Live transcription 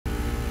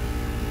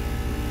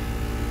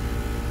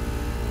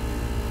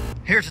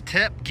Here's a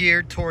tip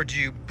geared towards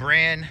you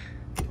brand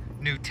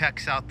new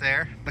techs out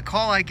there. The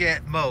call I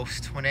get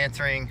most when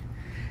answering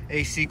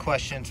AC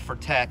questions for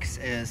techs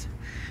is,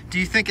 do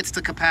you think it's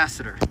the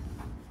capacitor?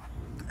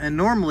 And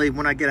normally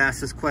when I get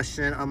asked this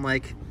question, I'm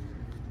like,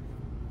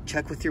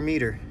 check with your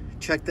meter.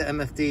 Check the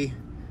MFD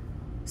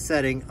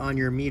setting on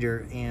your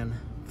meter and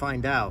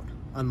find out,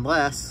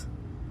 unless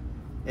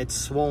it's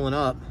swollen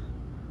up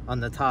on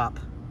the top.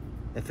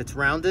 If it's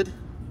rounded,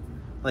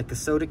 like a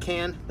soda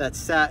can that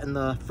sat in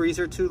the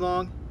freezer too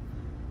long,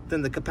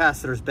 then the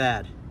capacitor's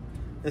bad.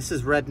 This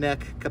is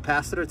Redneck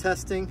capacitor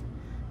testing.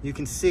 You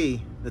can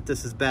see that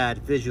this is bad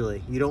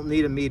visually. You don't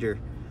need a meter.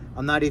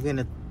 I'm not even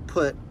gonna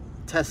put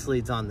test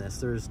leads on this.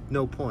 There's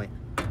no point.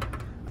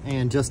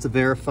 And just to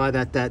verify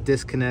that that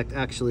disconnect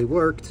actually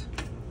worked,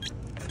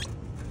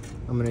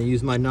 I'm gonna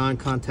use my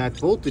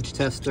non-contact voltage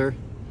tester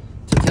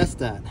to test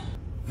that.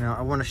 Now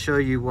I wanna show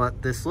you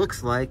what this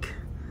looks like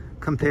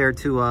compared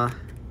to a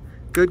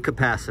good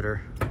capacitor.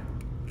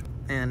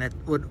 And it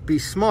would be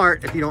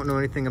smart, if you don't know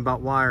anything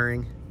about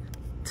wiring,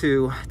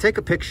 to take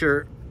a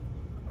picture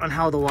on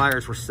how the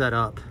wires were set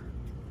up.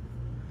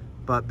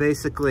 But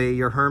basically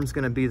your Herm's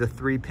gonna be the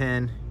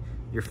 3-pin,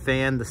 your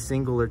fan the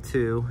single or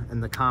 2,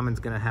 and the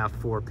common's gonna have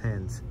 4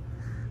 pins.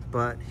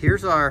 But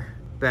here's our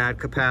bad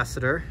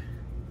capacitor,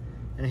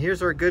 and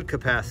here's our good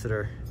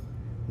capacitor.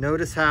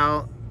 Notice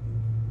how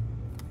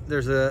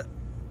there's a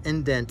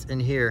indent in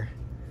here,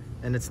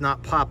 and it's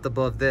not popped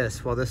above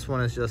this, while this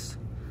one is just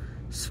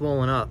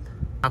swollen up.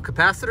 Now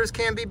capacitors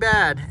can be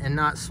bad and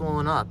not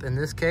swollen up. In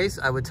this case,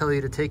 I would tell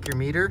you to take your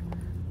meter,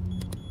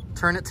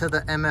 turn it to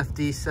the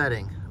MFD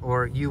setting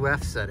or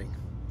UF setting.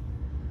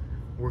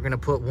 We're gonna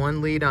put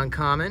 1 lead on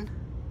common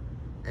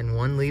and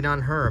 1 lead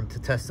on Herm to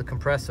test the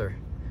compressor.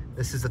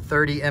 This is a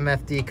 30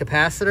 MFD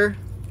capacitor.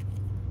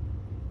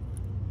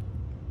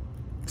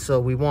 So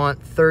we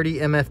want 30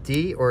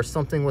 MFD or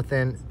something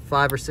within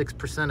 5 or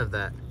 6% of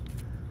that.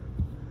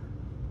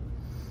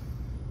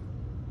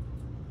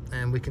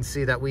 And we can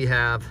see that we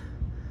have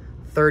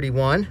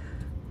 31.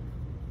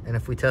 And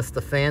if we test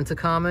the fan to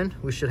common,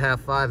 we should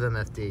have 5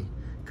 MFD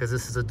because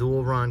this is a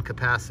dual run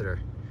capacitor.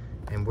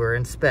 And we're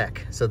in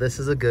spec, so this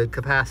is a good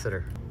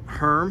capacitor.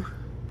 Herm,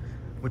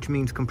 which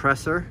means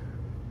compressor.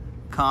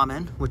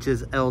 Common, which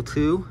is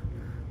L2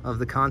 of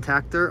the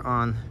contactor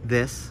on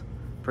this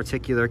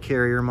particular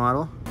carrier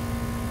model.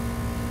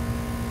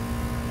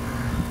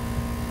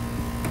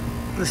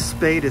 This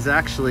spade is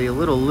actually a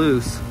little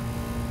loose.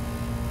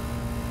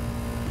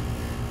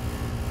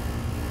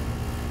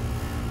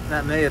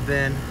 That may have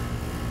been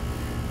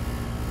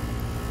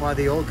why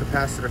the old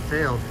capacitor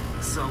failed.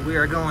 So we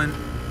are going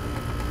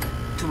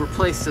to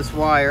replace this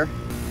wire.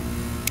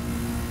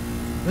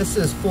 This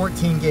is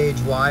 14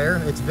 gauge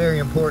wire. It's very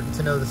important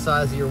to know the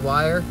size of your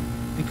wire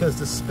because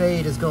the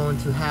spade is going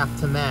to have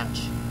to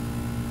match.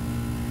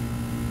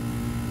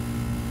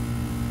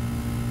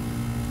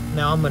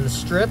 Now I'm going to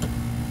strip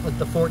with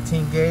the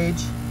 14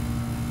 gauge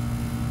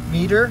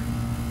meter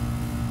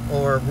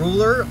or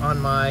ruler on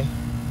my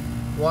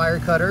wire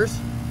cutters.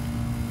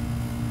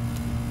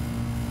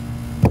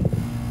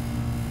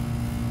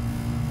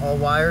 All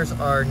wires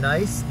are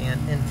nice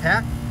and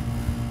intact.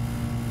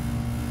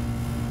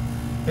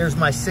 Here's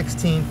my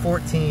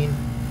 16-14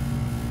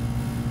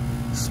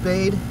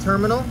 spade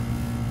terminal.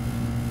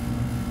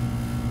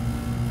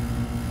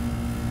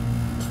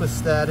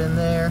 Twist that in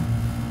there.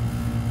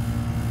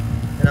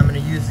 And I'm going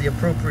to use the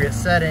appropriate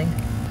setting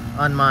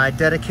on my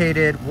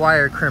dedicated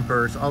wire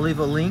crimpers. I'll leave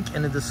a link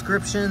in the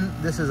description.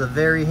 This is a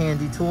very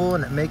handy tool,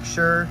 and it makes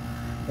sure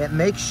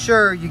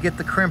you get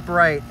the crimp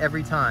right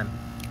every time.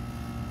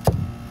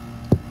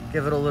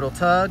 Give it a little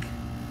tug.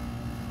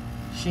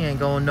 She ain't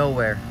going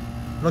nowhere.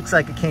 Looks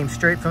like it came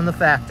straight from the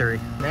factory.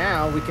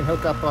 Now we can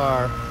hook up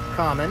our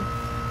common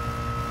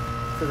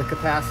to the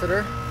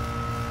capacitor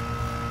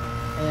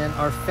and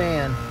our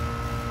fan.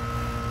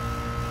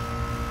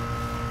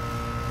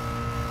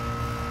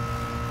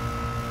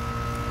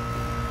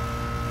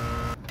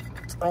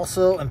 It's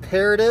also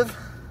imperative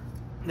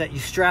that you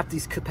strap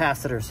these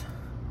capacitors.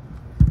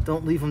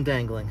 Don't leave them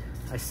dangling.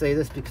 I say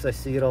this because I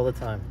see it all the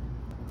time.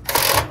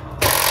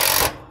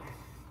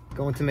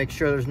 Going to make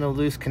sure there's no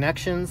loose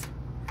connections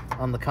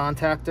on the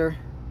contactor.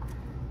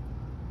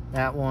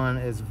 That one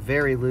is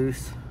very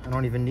loose. I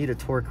don't even need a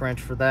torque wrench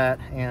for that.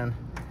 And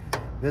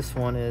this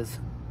one is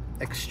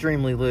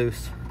extremely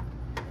loose.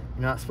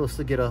 You're not supposed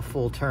to get a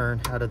full turn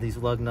out of these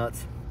lug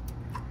nuts.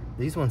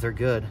 These ones are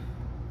good.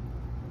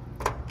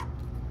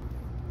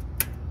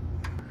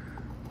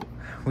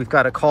 We've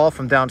got a call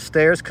from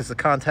downstairs because the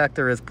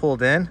contactor is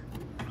pulled in.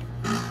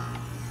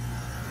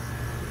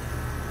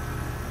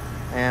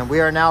 And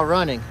we are now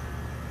running.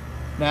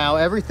 Now,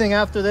 everything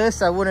after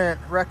this, I wouldn't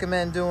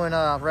recommend doing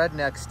a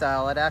Redneck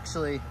style. I'd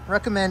actually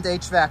recommend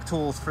HVAC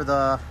tools for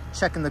the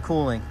checking the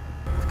cooling.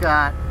 We've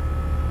got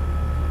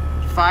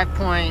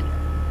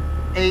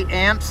 5.8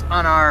 amps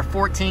on our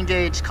 14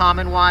 gauge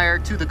common wire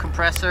to the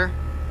compressor.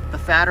 The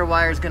fatter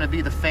wire is going to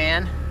be the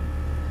fan,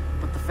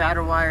 but the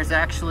fatter wire is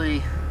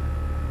actually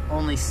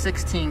only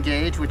 16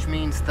 gauge, which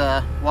means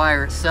the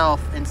wire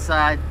itself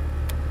inside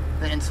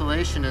the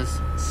insulation is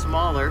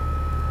smaller.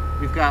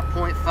 We've got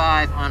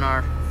 0.5 on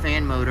our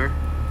fan motor.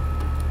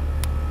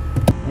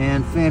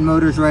 And fan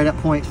motor's right at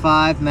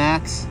 0.5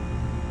 max.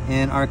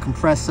 And our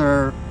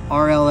compressor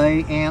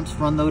RLA amps,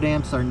 run load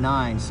amps, are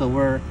 9. So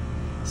we're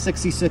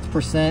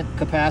 66%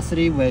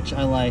 capacity, which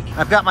I like.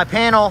 I've got my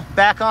panel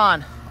back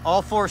on.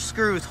 All 4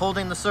 screws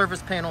holding the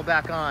service panel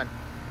back on.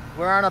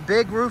 We're on a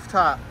big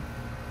rooftop.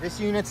 This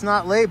unit's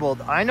not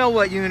labeled. I know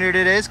what unit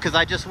it is because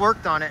I just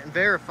worked on it and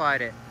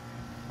verified it.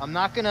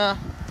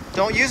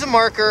 Don't use a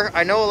marker.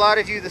 I know a lot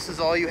of you, this is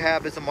all you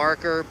have is a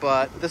marker,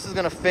 but this is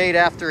gonna fade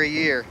after a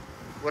year.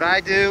 What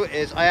I do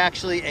is I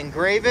actually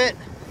engrave it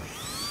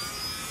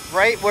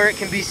right where it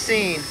can be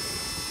seen.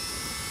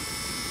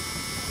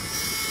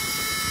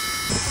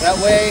 That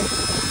way,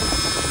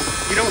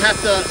 you don't have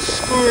to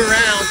screw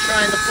around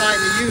trying to find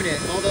the unit,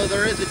 although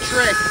there is a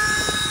trick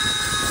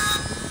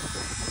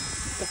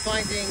to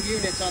finding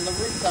units on the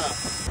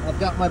rooftop. I've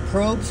got my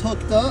probes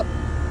hooked up,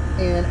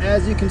 and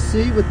as you can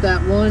see with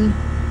that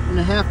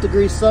 1.5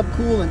 degree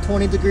subcool and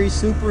 20 degrees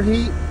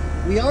superheat,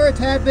 we are a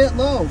tad bit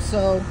low,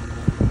 so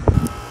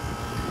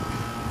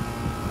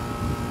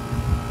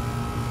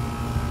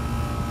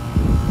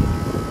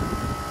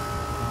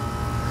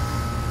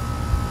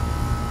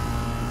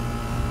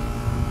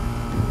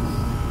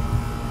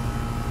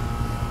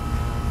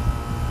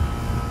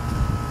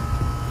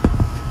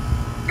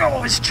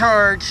always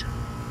charge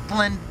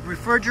blend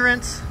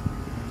refrigerants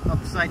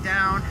upside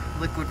down,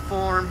 liquid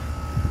form,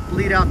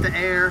 bleed out the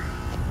air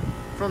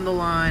from the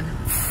line.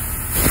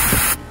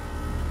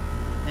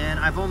 And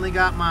I've only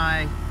got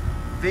my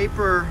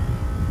vapor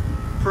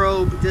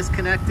probe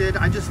disconnected.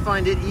 I just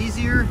find it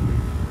easier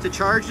to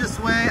charge this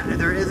way.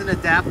 There is an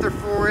adapter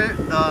for it,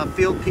 the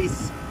field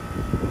piece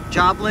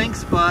job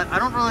links, but I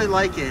don't really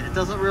like it. It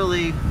doesn't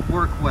really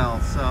work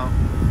well. So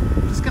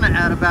I'm just gonna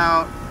add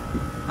about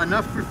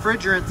enough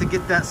refrigerant to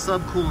get that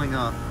subcooling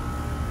up.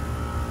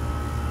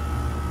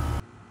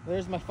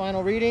 There's my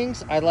final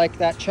readings. I like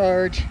that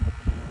charge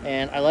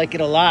and I like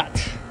it a lot.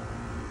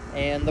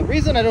 And the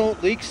reason I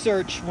don't leak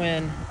search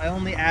when I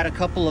only add a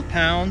couple of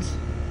pounds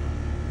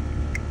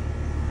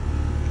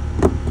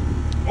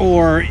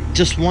or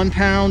just 1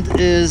 pound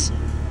is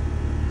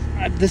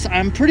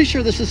I'm pretty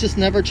sure this is just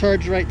never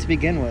charged right to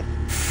begin with.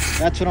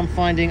 That's what I'm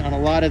finding on a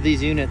lot of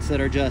these units that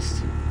are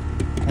just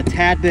a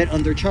tad bit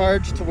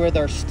undercharged to where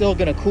they're still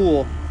gonna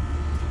cool,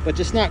 but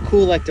just not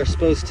cool like they're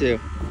supposed to.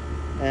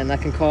 And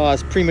that can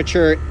cause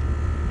premature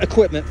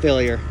equipment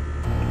failure.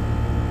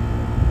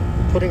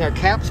 Putting our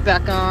caps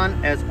back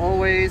on, as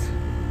always.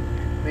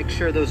 Make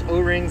sure those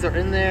O-rings are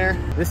in there.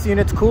 This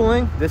unit's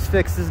cooling, this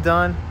fix is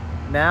done.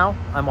 Now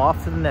I'm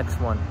off to the next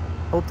one.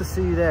 Hope to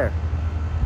see you there.